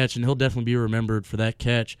great catch, and he'll definitely be remembered for that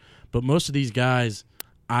catch. But most of these guys,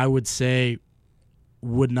 I would say,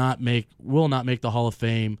 will not make the Hall of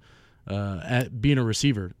Fame at being a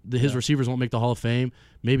receiver. His receivers won't make the Hall of Fame.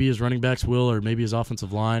 Maybe his running backs will, or maybe his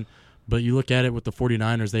offensive line. But you look at it with the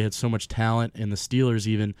 49ers, they had so much talent, and the Steelers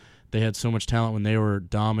even, they had so much talent when they were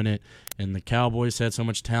dominant, and the Cowboys had so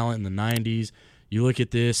much talent in the 90s. You look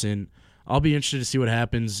at this, and I'll be interested to see what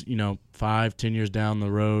happens, 5-10 years down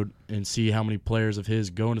the road and see how many players of his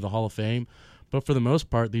go into the Hall of Fame. But for the most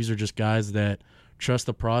part, these are just guys that trust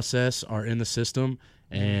the process, are in the system,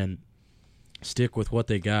 and stick with what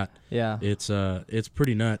they got. Yeah. It's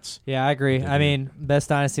pretty nuts. Yeah, I agree. I mean, best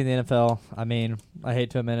dynasty in the NFL. I mean, I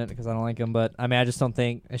hate to admit it because I don't like them, but I mean, I just don't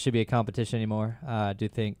think it should be a competition anymore. I do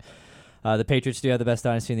think the Patriots do have the best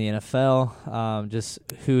dynasty in the NFL. Just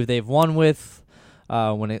who they've won with.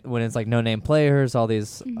 When it's like no-name players, all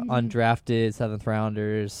these undrafted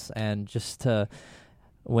seventh-rounders, and just to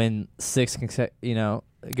win six AFC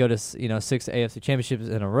championships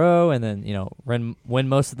in a row, and then win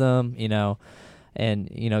most of them, and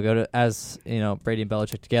go to, as Brady and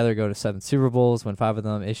Belichick together go to 7 Super Bowls, win 5 of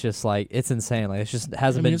them. It's just like, it's insane. Like, it's just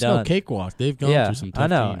hasn't been done. It's no cakewalk. They've gone through some tough I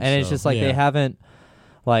know, teams, and it's just like they haven't.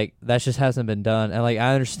 Like, that just hasn't been done. And, like,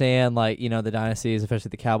 I understand, like, the dynasties, especially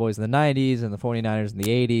the Cowboys in the 90s and the 49ers in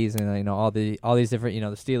the 80s and, all these different,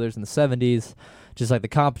 the Steelers in the 70s. Just, like, the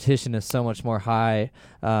competition is so much more high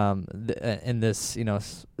in this,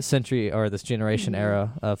 century or this generation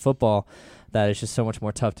era of football that it's just so much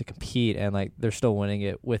more tough to compete. And, like, they're still winning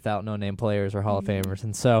it without no-name players or Hall of Famers.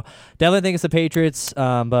 And so, definitely think it's the Patriots.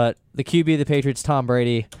 But the QB of the Patriots, Tom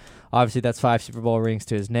Brady, obviously, that's 5 Super Bowl rings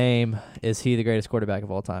to his name. Is he the greatest quarterback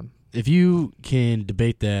of all time? If you can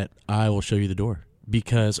debate that, I will show you the door.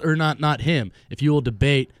 Or not him. If you will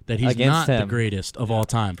debate that he's Against not him. the greatest of all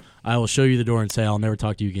time, I will show you the door and say I'll never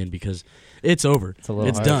talk to you again because it's over. It's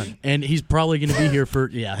harsh. Done. And he's probably going to be here for a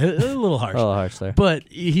little harsh. A little harsh there. But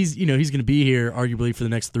he's going to be here arguably for the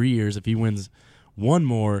next 3 years. If he wins one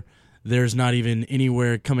more, there's not even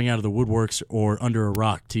anywhere coming out of the woodworks or under a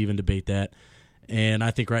rock to even debate that. And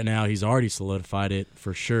I think right now he's already solidified it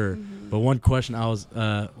for sure. But one question I was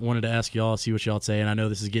wanted to ask y'all, see what y'all say, and I know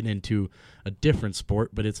this is getting into a different sport,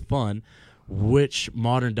 but it's fun. Which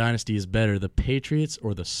modern dynasty is better, the Patriots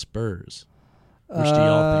or the Spurs? Which do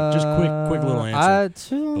y'all think? Just quick little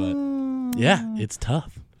answer. But yeah, it's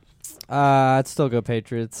tough. I'd still go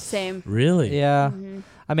Patriots. Same. Really? Yeah.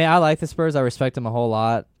 I mean, I like the Spurs. I respect them a whole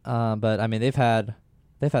lot. But I mean, they've had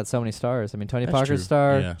so many stars. I mean, Tony That's Parker's true. a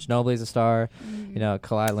star. Yeah. Ginobili's a star.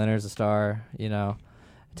 Kawhi Leonard's a star.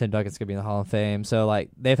 Tim Duncan's going to be in the Hall of Fame. So, like,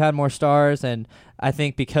 they've had more stars, and I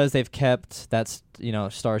think because they've kept that,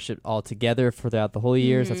 starship all together throughout the whole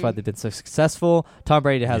years, that's why they've been so successful. Tom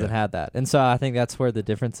Brady hasn't had that. And so I think that's where the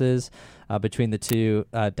difference is between the two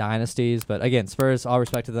dynasties. But, again, Spurs, all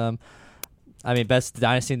respect to them. I mean, best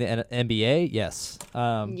dynasty in the NBA? Yes.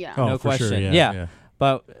 No question. Sure, yeah.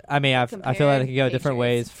 But, I mean, I feel like they can go different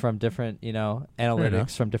Patriots. ways from different,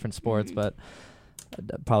 analytics from different sports, but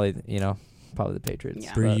probably the Patriots.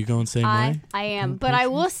 Yeah. Bree, you going same way? I am. But I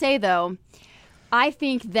will say, though, I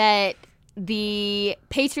think that the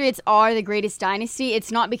Patriots are the greatest dynasty.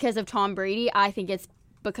 It's not because of Tom Brady. I think it's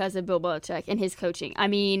because of Bill Belichick and his coaching. I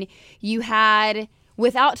mean,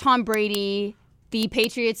 without Tom Brady, the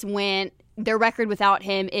Patriots went their record without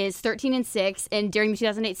him is 13-6, and during the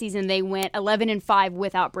 2008 season they went 11-5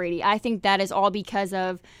 without Brady. I think that is all because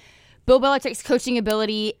of Bill Belichick's coaching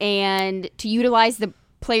ability and to utilize the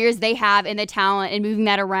players they have and the talent and moving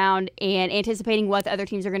that around and anticipating what the other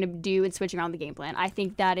teams are going to do and switching around the game plan. I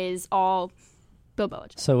think that is all Bill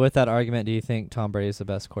Belichick. So with that argument, do you think Tom Brady is the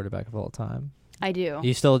best quarterback of all time? I do.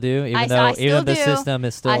 You still do? Even I though still the do. system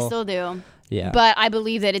is still... I still do. Yeah. But I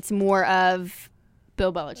believe that it's more of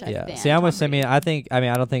Bill Belichick. Yeah. Than See, I'm with Tom Brady.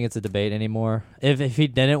 Simeon. I don't think it's a debate anymore. If he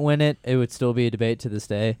didn't win it, it would still be a debate to this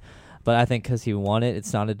day. But I think because he won it,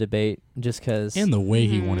 it's not a debate just because... And the way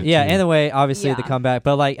he won it, Yeah, too. and the way, obviously, the Yeah. comeback.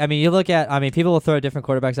 But, like, I mean, you look at... I mean, people will throw different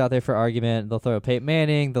quarterbacks out there for argument. They'll throw Peyton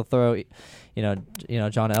Manning. They'll throw, John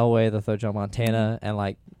Elway. They'll throw Joe Montana. And,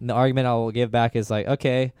 like, the argument I will give back is, like,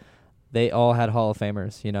 okay, they all had Hall of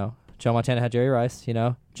Famers, Joe Montana had Jerry Rice,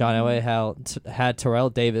 John Elway had Terrell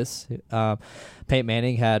Davis. Peyton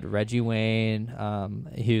Manning had Reggie Wayne.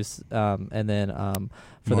 He was, and then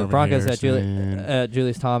for the Marvin Broncos had Harrison.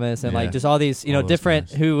 Julius Thomas, and Yeah. like just all these, All those different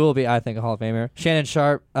guys. who will be, I think, a Hall of Famer. Shannon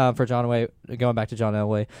Sharp for John Elway, going back to John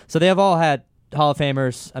Elway. So they have all had Hall of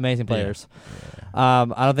Famers, amazing players. I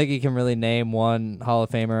don't think you can really name one Hall of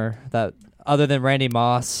Famer that other than Randy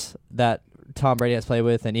Moss that Tom Brady has played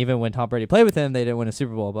with, and even when Tom Brady played with him, they didn't win a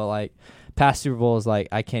Super Bowl. But like past Super Bowls, like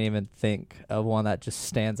I can't even think of one that just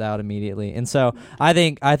stands out immediately. And so I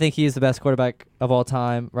think he's the best quarterback of all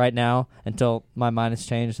time right now until my mind has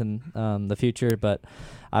changed in the future. But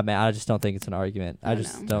I mean, I just don't think it's an argument. I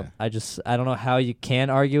don't know how you can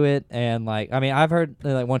argue it. And like, I mean, I've heard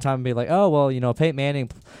like one time be like, oh well, Peyton Manning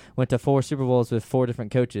went to 4 Super Bowls with 4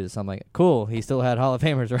 different coaches. I'm like, cool. He still had Hall of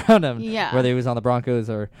Famers around him, Yeah. whether he was on the Broncos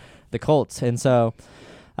or the Colts. And so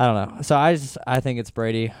I don't know. So I think it's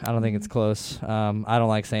Brady. I don't think it's close. I don't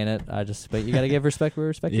like saying it. But you got to give respect where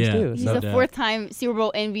respect is Yeah. due. He's No the doubt. 4th time Super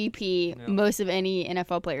Bowl MVP, most of any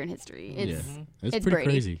NFL player in history. It's it's pretty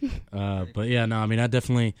Brady. crazy. But yeah, no, I mean,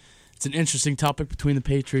 it's an interesting topic between the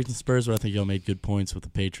Patriots and Spurs, but I think y'all made good points with the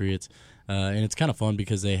Patriots. And it's kind of fun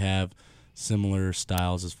because they have similar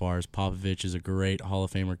styles as far as Popovich is a great Hall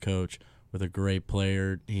of Famer coach with a great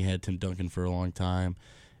player. He had Tim Duncan for a long time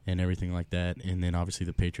and everything like that. And then obviously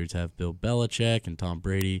the Patriots have Bill Belichick and Tom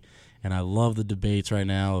Brady. And I love the debates right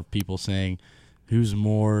now of people saying who's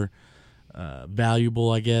more valuable,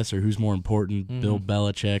 I guess, or who's more important, Bill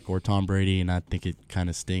Belichick or Tom Brady. And I think it kind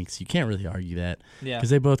of stinks. You can't really argue that because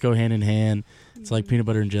they both go hand in hand. It's like peanut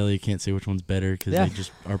butter and jelly. You can't say which one's better because they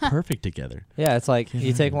just are perfect together. Yeah, it's like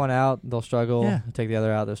you take one out, they'll struggle. Yeah. You take the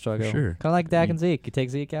other out, they'll struggle. For sure. Kind of like Dak and Zeke. You take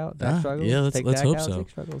Zeke out, Dak struggles. Yeah, Take let's Dak hope out, so. Zeke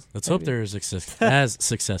struggles. Let's hope they're as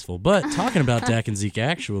successful. But talking about Dak and Zeke,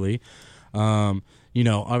 actually,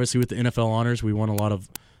 obviously with the NFL honors, we won a lot of.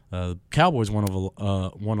 Cowboys won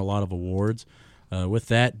a lot of awards. With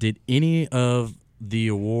that, did any of the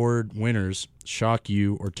award winners shock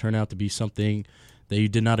you or turn out to be something that you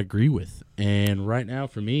did not agree with? And right now,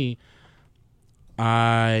 for me,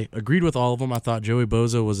 I agreed with all of them. I thought Joey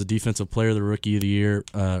Bosa was a defensive player of the rookie of the year,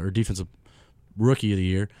 or defensive rookie of the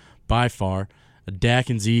year by far. Dak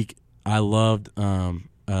and Zeke, I loved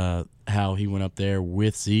how he went up there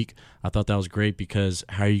with Zeke. I thought that was great because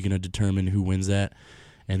how are you going to determine who wins that?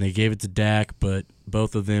 And they gave it to Dak, but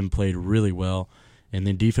both of them played really well. And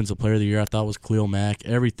then defensive player of the year, I thought was Khalil Mack.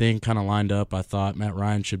 Everything kind of lined up. I thought Matt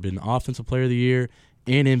Ryan should have been offensive player of the year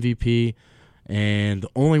and MVP. And the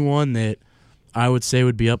only one that I would say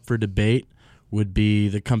would be up for debate would be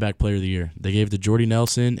the comeback player of the year. They gave it to Jordy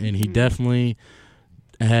Nelson, and he definitely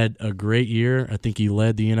had a great year. I think he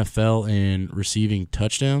led the NFL in receiving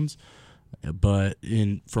touchdowns. But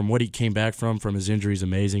from what he came back from his injuries,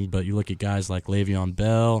 amazing. But you look at guys like Le'Veon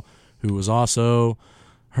Bell, who was also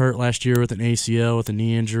hurt last year with an ACL with a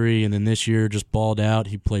knee injury, and then this year just balled out.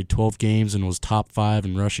 He played 12 games and was top 5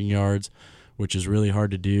 in rushing yards, which is really hard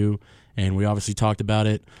to do. And we obviously talked about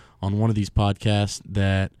it on one of these podcasts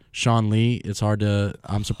that Sean Lee,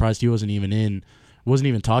 I'm surprised he wasn't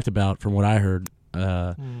even talked about from what I heard.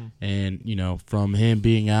 And, from him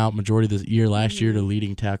being out majority of the year last year to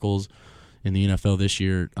leading tackles in the NFL this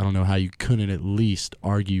year, I don't know how you couldn't at least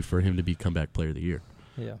argue for him to be comeback player of the year.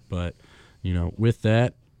 Yeah. But, with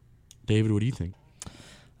that, David, what do you think?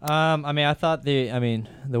 I thought the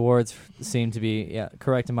awards seemed to be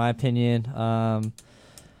correct in my opinion.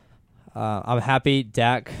 I'm happy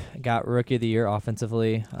Dak got Rookie of the Year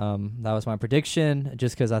offensively. That was my prediction,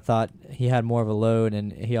 just because I thought he had more of a load,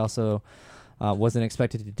 and he also wasn't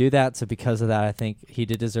expected to do that. So because of that, I think he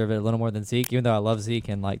did deserve it a little more than Zeke, even though I love Zeke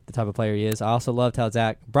and like the type of player he is. I also loved how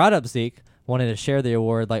Dak brought up Zeke, wanted to share the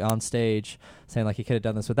award like on stage, saying like he could have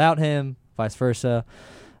done this without him, vice versa.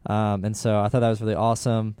 And so I thought that was really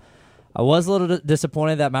awesome. I was a little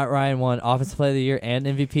disappointed that Matt Ryan won Offensive Player of the Year and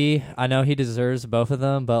MVP. I know he deserves both of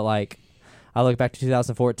them, but like I look back to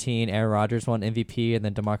 2014, Aaron Rodgers won MVP, and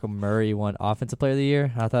then DeMarco Murray won Offensive Player of the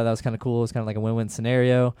Year. I thought that was kind of cool. It was kind of like a win-win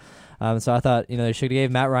scenario. So I thought, they should have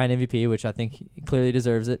gave Matt Ryan MVP, which I think he clearly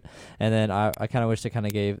deserves it. And then I kind of wish they kind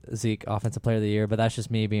of gave Zeke Offensive Player of the Year, but that's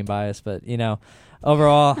just me being biased. But,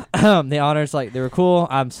 overall, the honors, they were cool.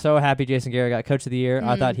 I'm so happy Jason Garrett got Coach of the Year.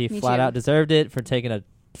 I thought he flat out deserved it for taking a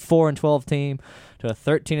 4-12 team to a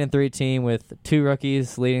 13-3 team with 2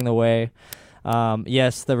 rookies leading the way.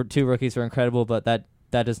 Yes, the 2 rookies were incredible, but that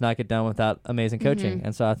does not get done without amazing coaching.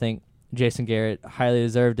 And so I think Jason Garrett highly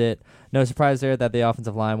deserved it. No surprise there that the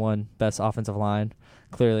offensive line won Best Offensive Line.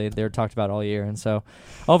 Clearly, they were talked about all year. And so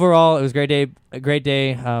overall, it was a great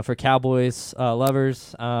day for Cowboys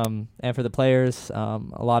lovers and for the players. A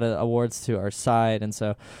lot of awards to our side. And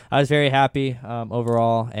so I was very happy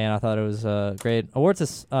overall, and I thought it was a great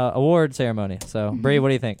award ceremony. So, Bree, what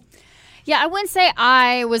do you think? Yeah, I wouldn't say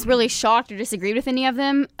I was really shocked or disagreed with any of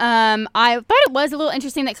them. I thought it was a little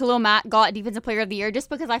interesting that Khalil Mack got Defensive Player of the Year just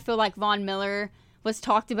because I feel like Von Miller was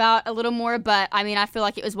talked about a little more. But, I feel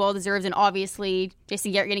like it was well-deserved, and obviously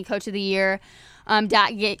Jason Garrett getting Coach of the Year,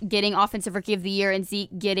 Dak getting Offensive Rookie of the Year, and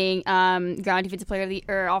Zeke getting Ground Defensive Player of the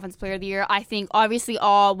or Offensive Player of the Year. I think obviously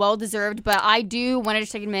all well-deserved, but I do want to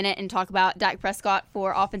just take a minute and talk about Dak Prescott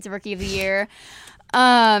for Offensive Rookie of the Year.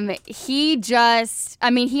 He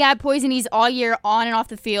had poisonies all year on and off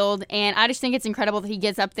the field, and I just think it's incredible that he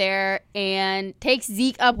gets up there and takes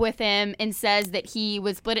Zeke up with him and says that he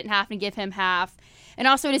would split it in half and give him half, and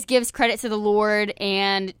also just gives credit to the Lord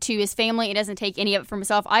and to his family and doesn't take any of it for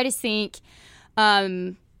himself. I just think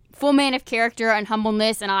full man of character and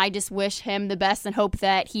humbleness, and I just wish him the best and hope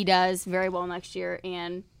that he does very well next year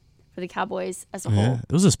and for the Cowboys as a whole.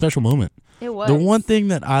 It was a special moment. It was. The one thing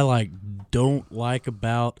that I don't like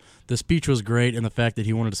about the speech was great, and the fact that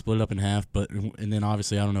he wanted to split it up in half, and then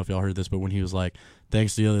obviously I don't know if y'all heard this, but when he was like,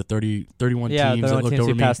 thanks to the other 31 teams that looked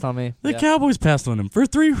over me, passed on me. The Cowboys passed on him for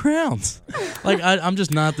 3 rounds. I'm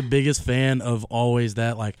just not the biggest fan of always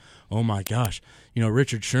that, oh my gosh,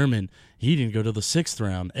 Richard Sherman, he didn't go to the 6th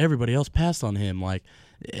round. Everybody else passed on him.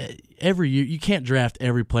 Every year, you can't draft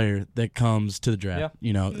every player that comes to the draft.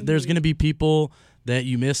 Yeah. There's going to be people that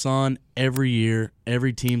you miss on every year.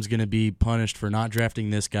 Every team's going to be punished for not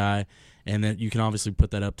drafting this guy, and that you can obviously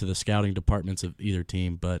put that up to the scouting departments of either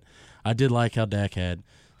team. But I did like how Dak had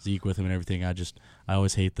Zeke with him and everything. I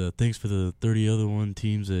always hate the thanks for the 30 other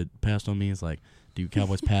teams that passed on me. It's like, dude,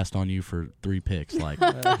 Cowboys passed on you for 3 picks. Can't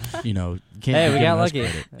hey, we got lucky.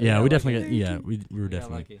 Yeah, we definitely got. We were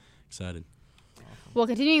definitely excited. Well,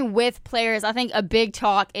 continuing with players, I think a big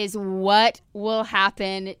talk is what will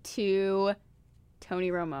happen to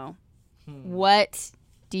Tony Romo. What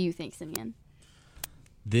do you think, Simeon?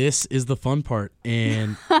 This is the fun part,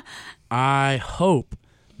 and I hope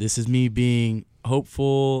this is me being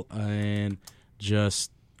hopeful and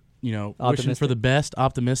just, wishing for the best,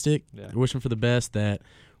 optimistic, wishing for the best that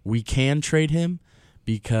we can trade him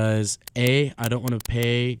because, I don't want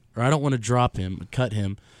to drop him, cut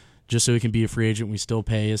him, just so he can be a free agent. We still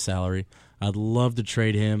pay his salary. I'd love to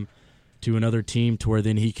trade him to another team to where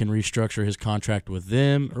then he can restructure his contract with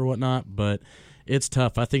them or whatnot, but it's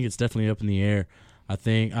tough. I think it's definitely up in the air. I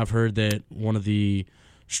think I've heard that one of the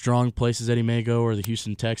strong places that he may go are the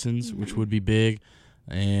Houston Texans, which would be big,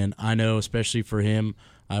 and I know especially for him,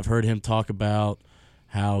 I've heard him talk about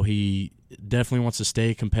how he definitely wants to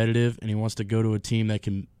stay competitive and he wants to go to a team that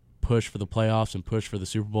can push for the playoffs and push for the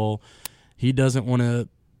Super Bowl. He doesn't want to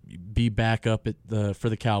be back up for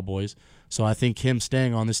the Cowboys. So I think him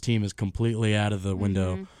staying on this team is completely out of the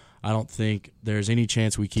window. I don't think there's any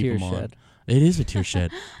chance we keep him on. It is a tear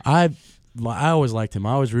shed. I always liked him.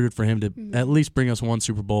 I always rooted for him to at least bring us one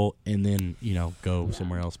Super Bowl and then, go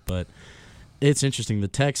somewhere else. But it's interesting. The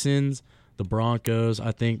Texans, the Broncos,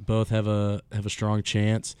 I think both have a strong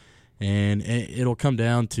chance, and it'll come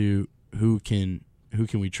down to who can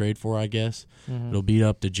we trade for, I guess. It'll beat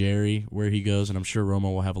up to Jerry where he goes, and I'm sure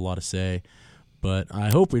Romo will have a lot to say. But I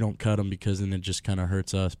hope we don't cut him because then it just kind of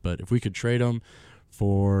hurts us. But if we could trade him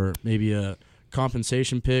for maybe a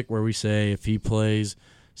compensation pick where we say if he plays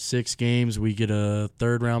 6 games, we get a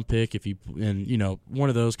 3rd-round pick. One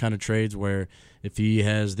of those kind of trades where if he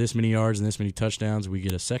has this many yards and this many touchdowns, we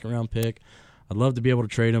get a 2nd-round pick. I'd love to be able to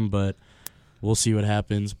trade him, but we'll see what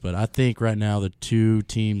happens. But I think right now the 2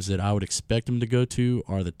 teams that I would expect him to go to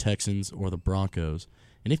are the Texans or the Broncos.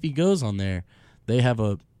 And if he goes on there, they have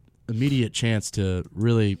a immediate chance to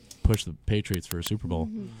really push the Patriots for a Super Bowl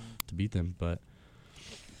to beat them. But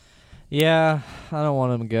yeah, I don't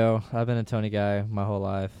want him to go. I've been a Tony guy my whole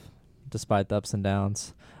life, despite the ups and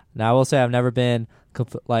downs. Now I will say I've never been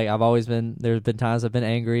I've always been. There's been times I've been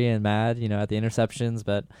angry and mad, at the interceptions,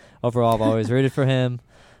 but overall I've always rooted for him.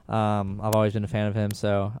 I've always been a fan of him,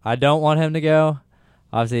 so I don't want him to go.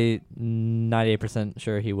 Obviously, 98%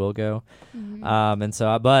 sure he will go.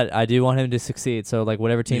 But I do want him to succeed. So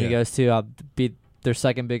whatever team he goes to, I'll be their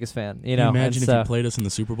second biggest fan. Can you imagine if he played us in the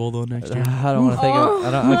Super Bowl though next year? I don't want to think of.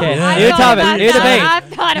 Okay, New topic, new debate. I've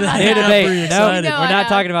thought about New that. debate. No, excited. we're not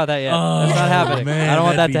talking about that yet. That's not happening. Man, I don't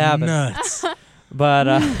want that to happen. Nuts. But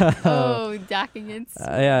Dak against.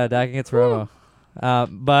 Dak against Romo.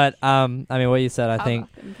 What you said, I think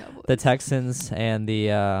the Texans and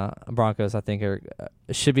the Broncos, I think,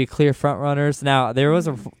 should be clear front runners. Now, there was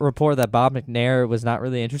a report that Bob McNair was not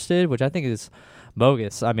really interested, which I think is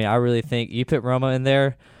bogus. I really think you put Romo in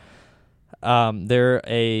there, they're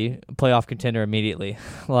a playoff contender immediately.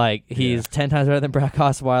 He's 10 times better than Brock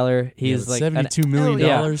Osweiler. He's $72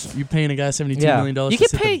 million. You paying a guy $72 million to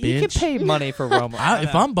sit the bench? You can pay money for Romo.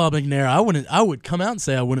 If I'm Bob McNair, I would come out and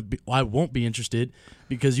say I won't be interested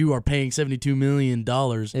because you are paying $72 million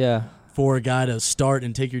for a guy to start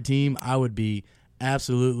and take your team. I would be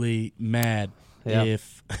absolutely mad.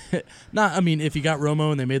 If you got Romo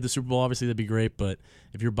and they made the Super Bowl, obviously that'd be great. But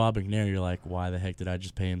if you're Bob McNair, you're like, why the heck did I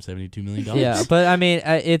just pay him $72 million? Yeah, but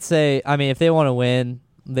if they want to win,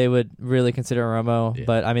 they would really consider Romo. Yeah.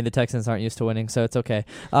 But the Texans aren't used to winning, so it's okay.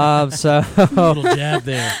 So little jab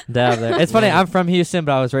there. It's funny. I'm from Houston,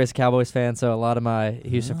 but I was raised a Cowboys fan, so a lot of my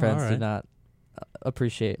Houston friends do not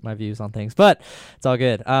appreciate my views on things. But it's all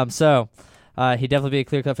good. He'd definitely be a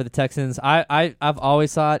clear cut for the Texans. I've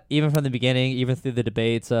always thought, even from the beginning, even through the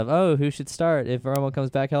debates of, who should start if Romo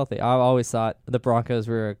comes back healthy, I've always thought the Broncos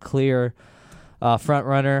were a clear front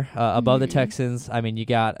runner above the Texans. You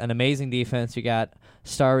got an amazing defense. You got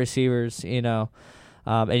star receivers, and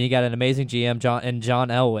you got an amazing GM, John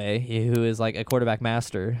Elway, who is like a quarterback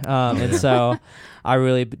master. And so I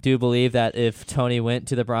really do believe that if Tony went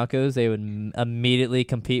to the Broncos, they would immediately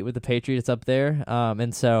compete with the Patriots up there.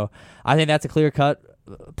 And so I think that's a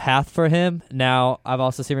clear-cut path for him. Now, I've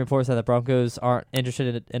also seen reports that the Broncos aren't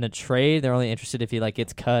interested in a trade. They're only interested if he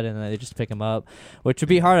gets cut and then they just pick him up, which would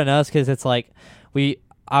be hard on us because it's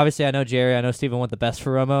obviously, I know Jerry, I know Steven want the best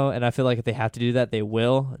for Romo, and I feel like if they have to do that, they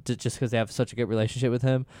will, just because they have such a good relationship with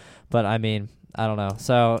him. But, I don't know.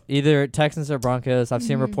 So, either Texans or Broncos. I've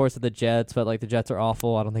seen reports of the Jets, but, the Jets are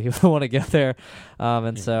awful. I don't think he would want to go there.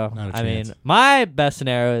 My best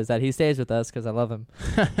scenario is that he stays with us because I love him.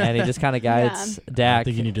 And he just kind of guides Dak. I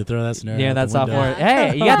think you need to throw that scenario Yeah, that's sophomore. window.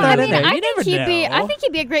 Hey, you got that in there. I think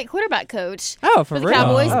he'd be a great quarterback coach. Oh, for the real?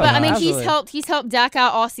 Cowboys. Oh, But absolutely. he's helped Dak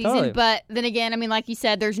out all season. Totally. But then again, like you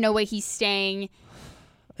said, there's no way he's staying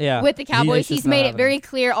with the Cowboys. He's made it very happening.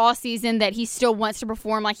 clear all season that he still wants to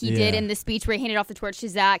perform like he did in the speech where he handed off the torch to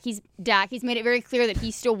Dak. He's made it very clear that he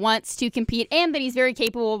still wants to compete and that he's very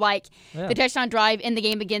capable, the touchdown drive in the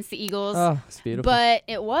game against the Eagles. Oh, it's beautiful. But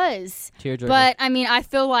it was. Tearjerker. But, I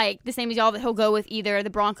feel like the same as y'all that he'll go with either the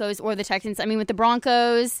Broncos or the Texans. With the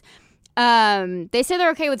Broncos, they say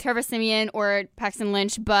they're okay with Trevor Siemian or Paxton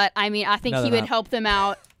Lynch, but, I think he would help them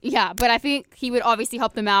out. Yeah, but I think he would obviously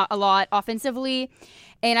help them out a lot offensively.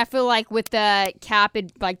 And I feel like with the cap,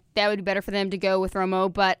 that would be better for them to go with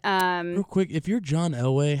Romo. But real quick, if you're John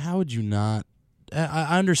Elway, how would you not?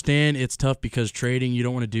 I understand it's tough because trading you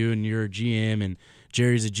don't want to do, and you're a GM, and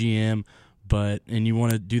Jerry's a GM, and you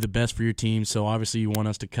want to do the best for your team. So obviously you want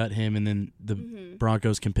us to cut him, and then the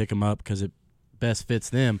Broncos can pick him up because it best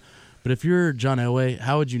fits them. But if you're John Elway,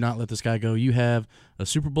 how would you not let this guy go? You have a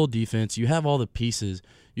Super Bowl defense. You have all the pieces.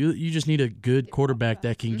 You just need a good quarterback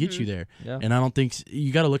that can get you there. Yeah. And I don't think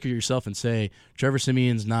you got to look at yourself and say Trevor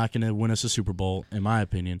Siemian's not going to win us a Super Bowl, in my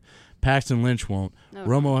opinion. Paxton Lynch won't. No.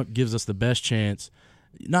 Romo gives us the best chance.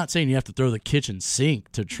 Not saying you have to throw the kitchen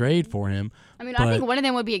sink to trade for him. I think one of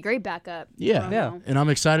them would be a great backup. Yeah. And I'm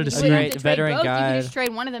excited to see. Great veteran guy. You could just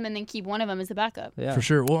trade one of them and then keep one of them as the backup. Yeah. For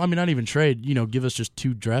sure. Well, not even trade. Give us just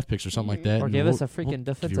 2 draft picks or something like that. Or give us a freaking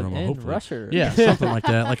defensive end rusher. Yeah, something like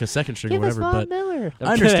that, like a second string or whatever. But Miller.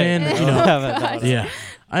 I understand, I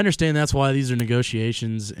understand that's why these are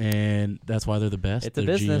negotiations and that's why they're the best. It's a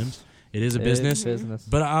business. GMs. It is a business.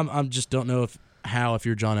 But I'm just don't know if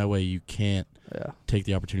you're John Elway, you can't take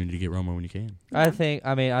the opportunity to get Romo when you can. I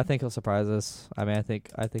think he'll surprise us. I think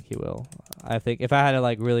he will. I think if I had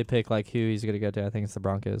to really pick who he's going to go to, I think it's the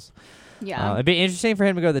Broncos. Yeah. It'd be interesting for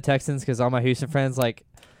him to go to the Texans because all my Houston friends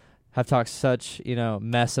have talked such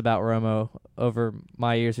mess about Romo over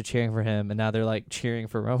my years of cheering for him, and now they're cheering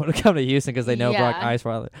for Romo to come to Houston because they know Brock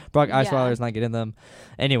Osweiler is not getting them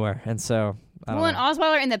anywhere, and so I don't Well, and know.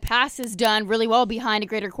 Osweiler in the past has done really well behind a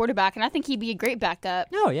greater quarterback, and I think he'd be a great backup.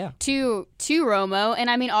 Oh, yeah. To Romo. And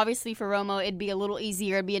I mean, obviously for Romo, it'd be a little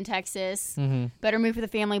easier. It'd be in Texas. Mm-hmm. Better move for the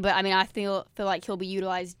family. But I mean, I feel like he'll be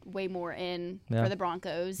utilized way more for the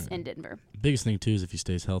Broncos in Denver. Biggest thing too is if he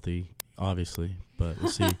stays healthy, obviously. But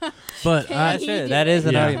we'll see. But That's true. That is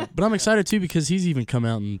an argument. But I'm excited too because he's even come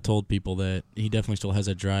out and told people that he definitely still has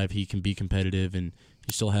that drive. He can be competitive, and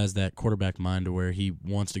he still has that quarterback mind to where he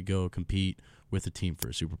wants to go compete with the team for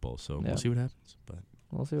a Super Bowl. So we'll see what happens. But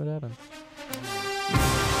We'll see what happens.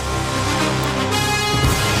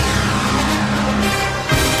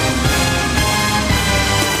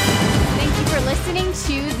 Thank you for listening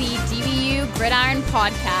to the DBU Gridiron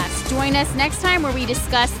Podcast. Join us next time where we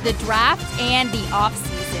discuss the draft and the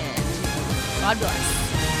offseason. God bless.